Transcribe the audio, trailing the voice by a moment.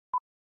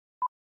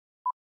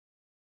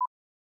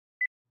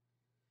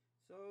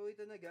So,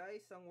 ito na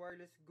guys, ang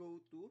wireless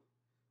Go 2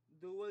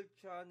 dual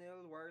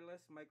channel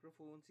wireless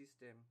microphone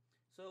system.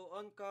 So,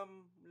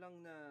 on-cam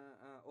lang na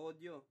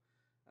audio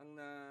ang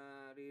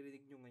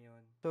naririnig nyo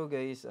ngayon. So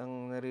guys,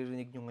 ang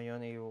naririnig nyo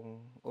ngayon ay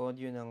yung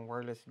audio ng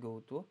wireless Go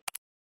 2.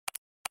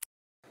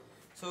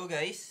 So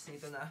guys,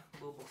 ito na.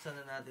 Bubuksan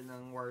na natin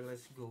ang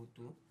wireless Go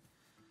 2.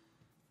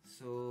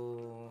 So,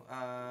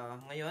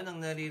 ngayon,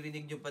 ang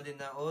naririnig nyo pa din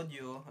na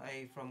audio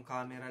ay from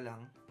camera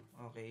lang.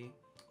 Okay?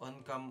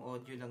 On-cam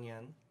audio lang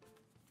yan.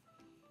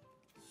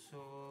 So,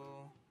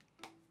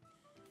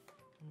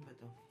 ano ba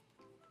to?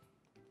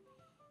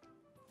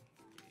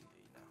 Okay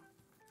na.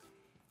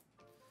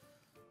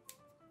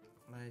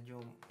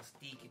 Medyo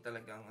sticky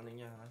talaga ang ano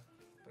niya, ha?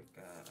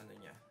 Pagka ano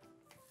niya.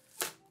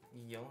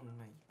 Yun,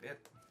 may pet.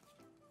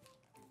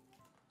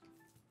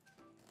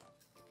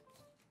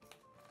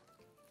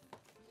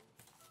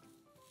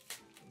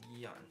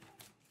 Yan.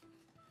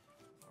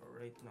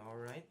 Alright na,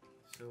 alright.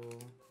 So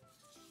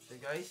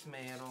guys,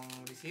 mayroong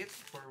receipt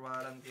for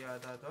warranty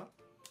yata to.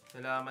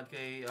 Salamat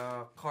kay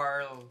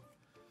Carl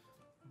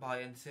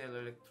Buy and Sell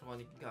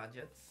Electronic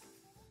Gadgets.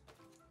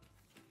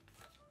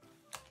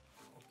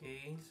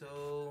 Okay, so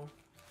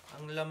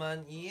ang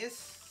laman is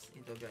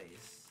ito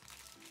guys.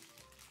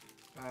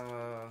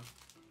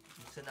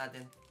 Buksan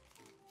natin.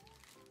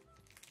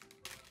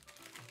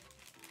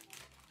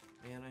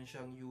 Meron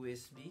siyang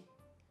USB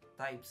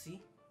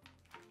Type-C.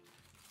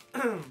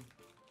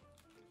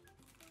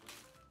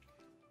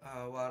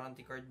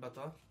 Warranty card ba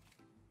to?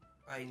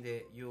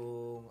 Hindi.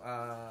 Yung,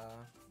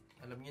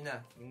 alam nyo na,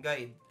 yung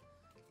guide.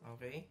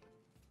 Okay?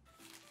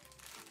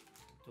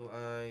 Ito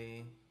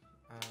ay,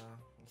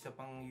 isa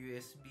pang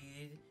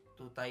USB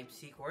to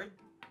Type-C cord.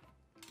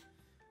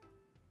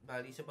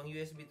 Bali, isa pang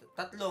USB.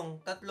 Tatlong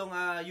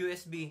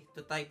USB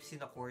to Type-C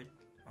na cord.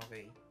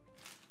 Okay.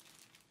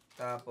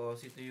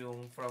 Tapos, ito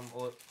yung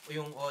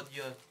yung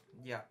audio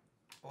jack.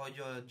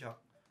 Audio jack.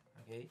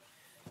 Okay.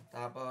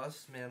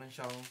 Tapos, meron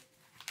siyang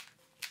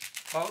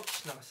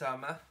pouch na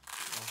kasama.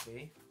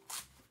 Okay.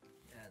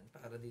 Yan.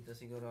 Para dito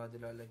sigurado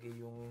lalagay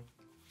yung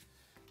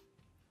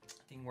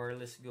ating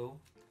wireless Go.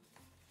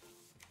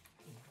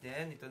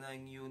 Then, ito na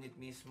yung unit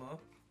mismo.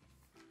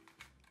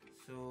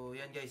 So,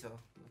 yan guys,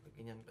 oh.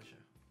 Nakaganyan pa siya.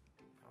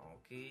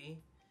 Okay.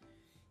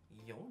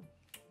 Yun.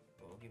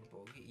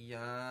 Pogi-pogi.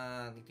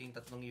 Yan. Ito yung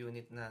tatlong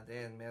unit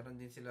natin. Meron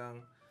din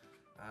silang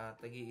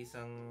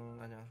tagi-isang,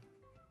 ano,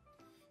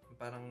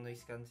 parang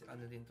noise cancel.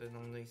 Ano din to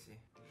ng noise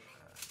eh.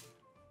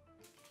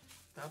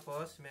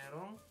 Tapos,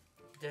 merong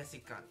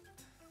Desiccant.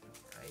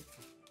 Right?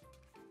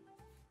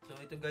 So,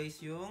 ito guys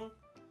yung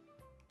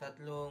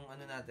tatlong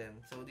ano natin.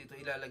 So, dito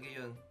ilalagay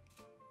yun.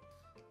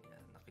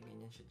 Yan,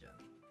 nakaganyan siya dyan.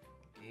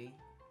 Okay.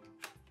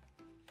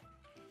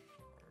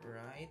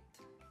 Alright.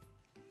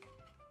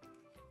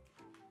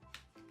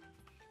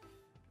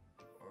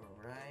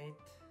 Alright.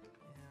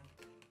 Ayan.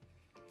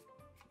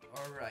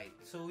 Alright.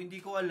 So,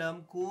 hindi ko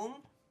alam kung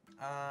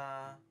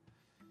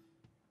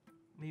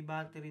may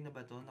battery na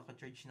ba to?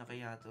 Naka-charge na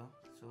kaya to?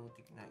 So,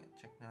 check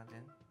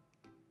natin.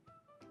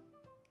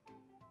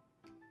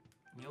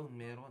 Yun,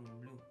 meron.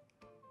 Blue.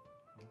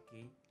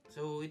 Okay.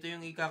 So, ito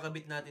yung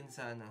ikakabit natin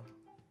sa ano?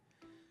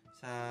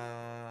 Sa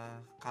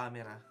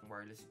camera.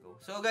 Wireless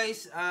Go. So,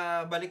 guys,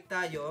 balik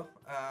tayo.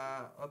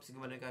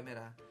 Gumano yung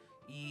camera.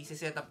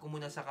 I-set up ko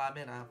muna sa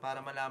camera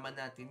para malaman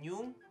natin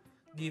yung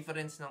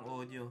difference ng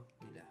audio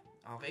nila.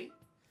 Okay?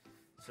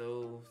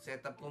 So,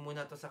 set up ko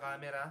muna to sa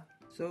camera.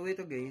 So,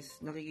 ito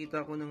guys,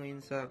 nakikita ko na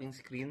ngayon sa aking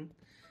screen.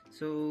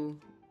 So,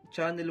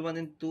 channel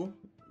 1 and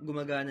 2,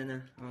 gumagana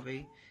na.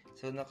 Okay?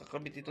 So,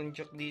 nakakabit itong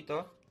jack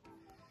dito.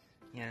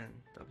 Yan.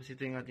 Tapos,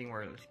 ito yung ating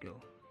wireless Go.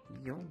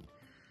 Yun.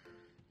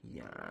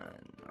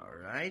 Yan.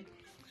 Alright.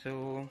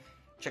 So,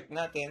 check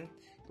natin.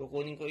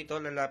 Kukunin ko ito,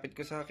 lalapit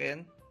ko sa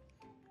akin.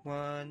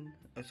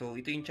 So,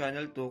 ito yung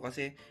channel 2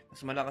 kasi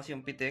mas malakas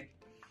yung pitik.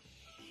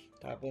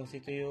 Tapos,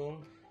 ito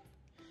yung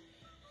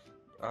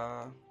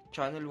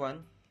channel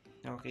 1.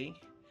 Okay.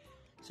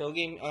 So,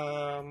 game,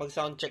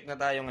 mag-sound check na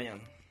tayo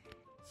ngayon.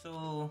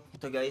 So,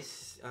 ito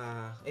guys.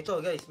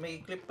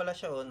 May clip pala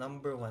siya, oh.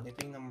 Number 1.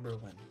 Ito yung number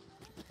 1.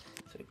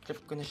 So,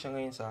 i-clip ko na siya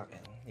ngayon sa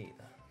akin.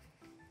 Dito.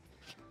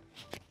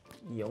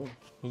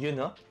 Yun,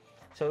 no?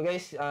 So,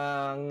 guys,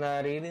 ang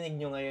naririnig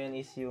nyo ngayon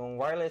is yung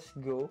wireless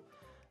Go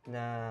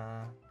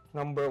na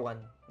number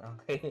 1.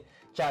 Okay.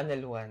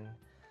 Channel 1.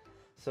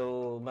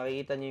 So,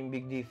 makikita nyo yung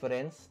big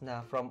difference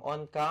na from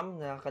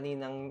on-cam na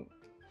kaninang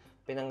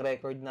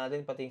pinang-record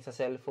natin, pati sa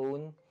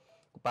cellphone,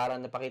 para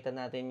napakita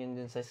natin yun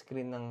dun sa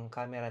screen ng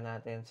camera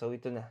natin. So,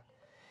 ito na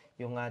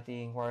yung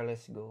ating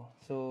wireless Go.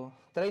 So,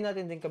 try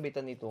natin din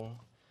kabitan itong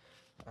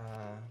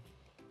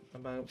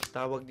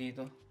tawag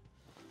dito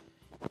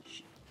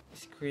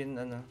screen,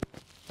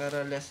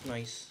 para less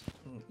noise.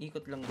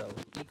 Ikot lang daw.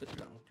 Ikot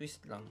lang.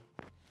 Twist lang.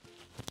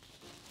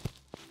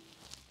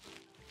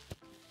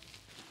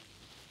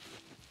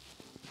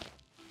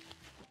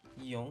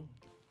 Yung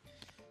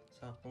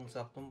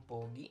saktong-saktong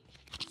pogi.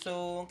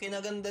 So, ang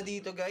kinaganda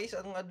dito guys,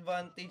 ang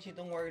advantage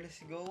itong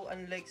wireless Go,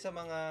 unlike sa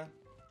mga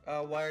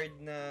wired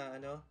na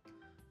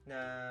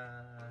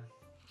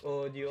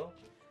audio.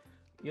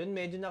 Yun,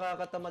 medyo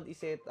nakakatamad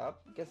i-set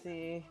up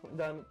kasi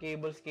dami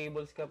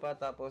cables ka pa,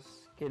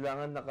 tapos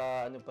kailangan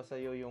ano pa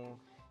sa'yo yung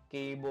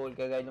cable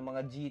kagaya ng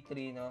mga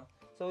G3, no?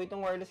 So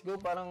itong Wireless Go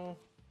parang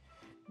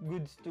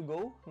goods to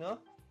go,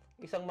 no?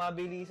 Isang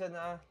mabilisan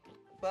na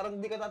parang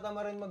di ka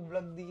tatama rin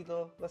mag-vlog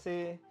dito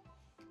kasi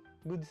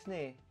goods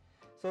na eh.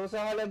 So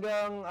sa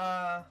halagang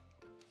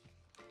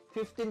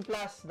 15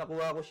 plus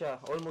nakuha ko siya,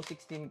 almost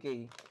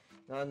 16k.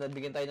 No,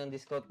 nabigyan tayo ng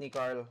discount ni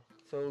Carl.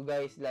 So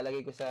guys,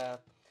 lalagay ko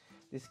sa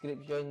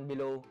description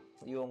below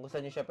yung kung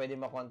saan nyo siya pwede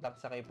makontakt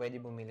sa kayo pwede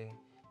bumili.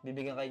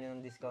 Bibigyan kayo ng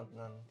discount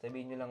nun.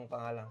 Sabihin nyo lang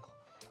pangalan ko.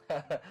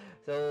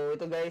 So,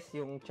 ito guys,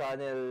 yung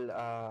channel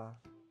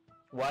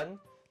 1.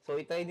 So,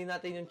 itry din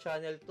natin yung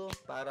channel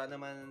 2 para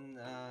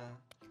naman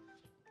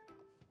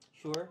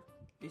sure.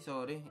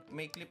 Sorry.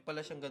 May clip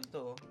pala siyang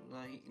ganito, oh,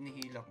 na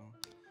inihila ko.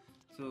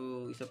 So,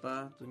 isa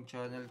pa, itong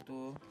channel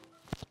 2.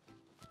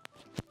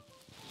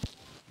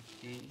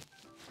 Okay.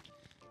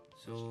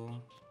 So,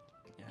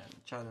 yan,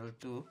 channel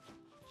 2.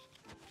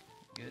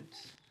 Good.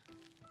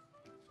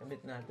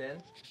 Kabit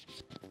natin.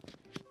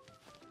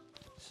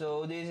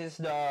 So, this is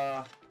the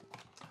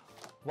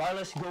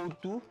Wireless Go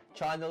 2,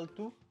 channel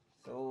 2.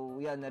 So,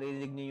 yan,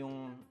 narinig niyo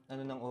yung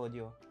ano ng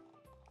audio.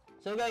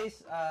 So,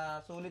 guys,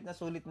 sulit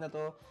na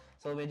to.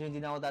 So, medyo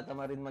hindi na ako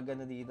tatama rin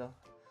mag-ano dito.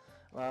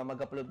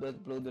 Mag-upload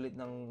ulit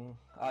ng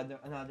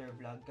another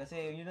vlog.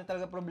 Kasi, yun na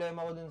talaga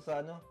problema ko dun sa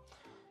ano,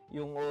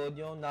 yung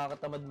audio,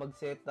 nakakatamad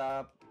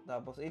mag-setup.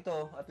 Tapos,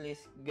 ito, at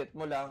least, get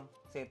mo lang,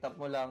 setup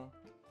mo lang,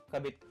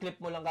 clip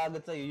mo lang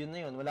kagad sa'yo, yun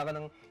na yun. Wala ka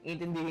nang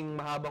intindihing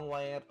mahabang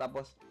wire,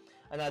 tapos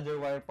another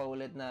wire pa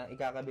ulit na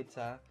ikakabit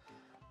sa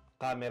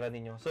camera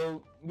ninyo.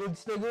 So,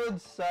 goods na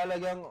goods sa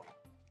halagang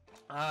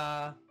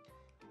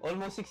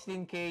almost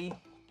 16k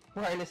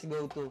Wireless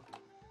Go 2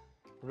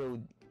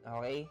 Rode.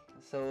 Okay?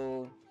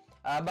 So,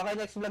 baka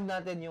next vlog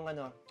natin yung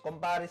ano,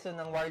 comparison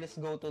ng Wireless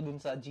Go 2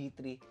 dun sa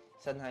G3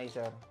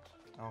 Sennheiser.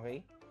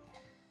 Okay?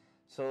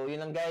 So,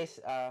 yun lang guys.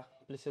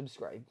 Please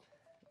subscribe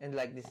and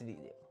like this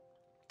video.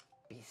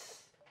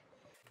 Peace.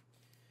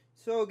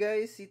 So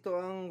guys, ito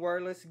ang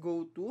Wireless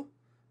Go 2.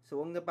 So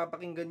ang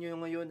napapakinggan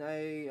nyo ngayon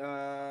ay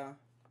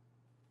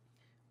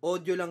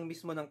audio lang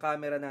mismo ng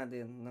camera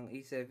natin ng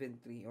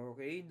A7 III.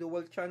 Okay,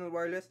 dual channel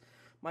wireless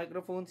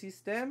microphone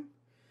system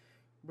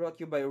brought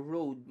to you by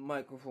Rode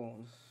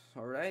microphones.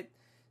 Alright,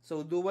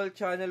 so dual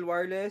channel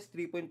wireless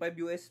 3.5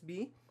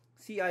 USB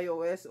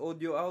CIOS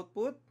audio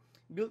output,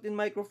 built-in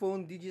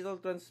microphone, digital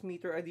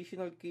transmitter,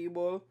 additional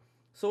cable,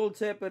 sold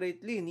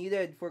separately,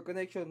 needed for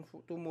connection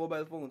to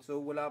mobile phones. So,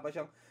 wala pa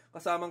siyang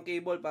kasamang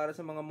cable para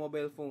sa mga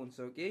mobile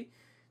phones. Okay?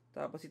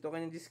 Tapos, ito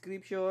kanyang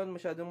description.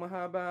 Masyadong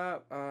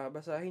mahaba.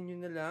 Basahin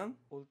nyo na lang.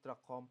 Ultra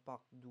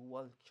compact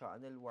dual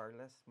channel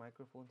wireless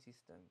microphone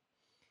system.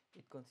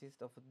 It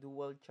consists of a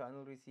dual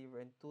channel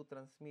receiver and 2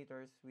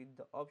 transmitters with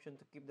the option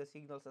to keep the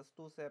signals as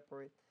 2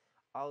 separate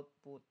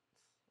outputs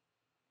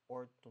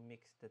or to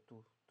mix the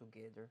two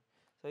together.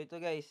 So,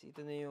 ito guys. Ito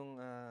na yung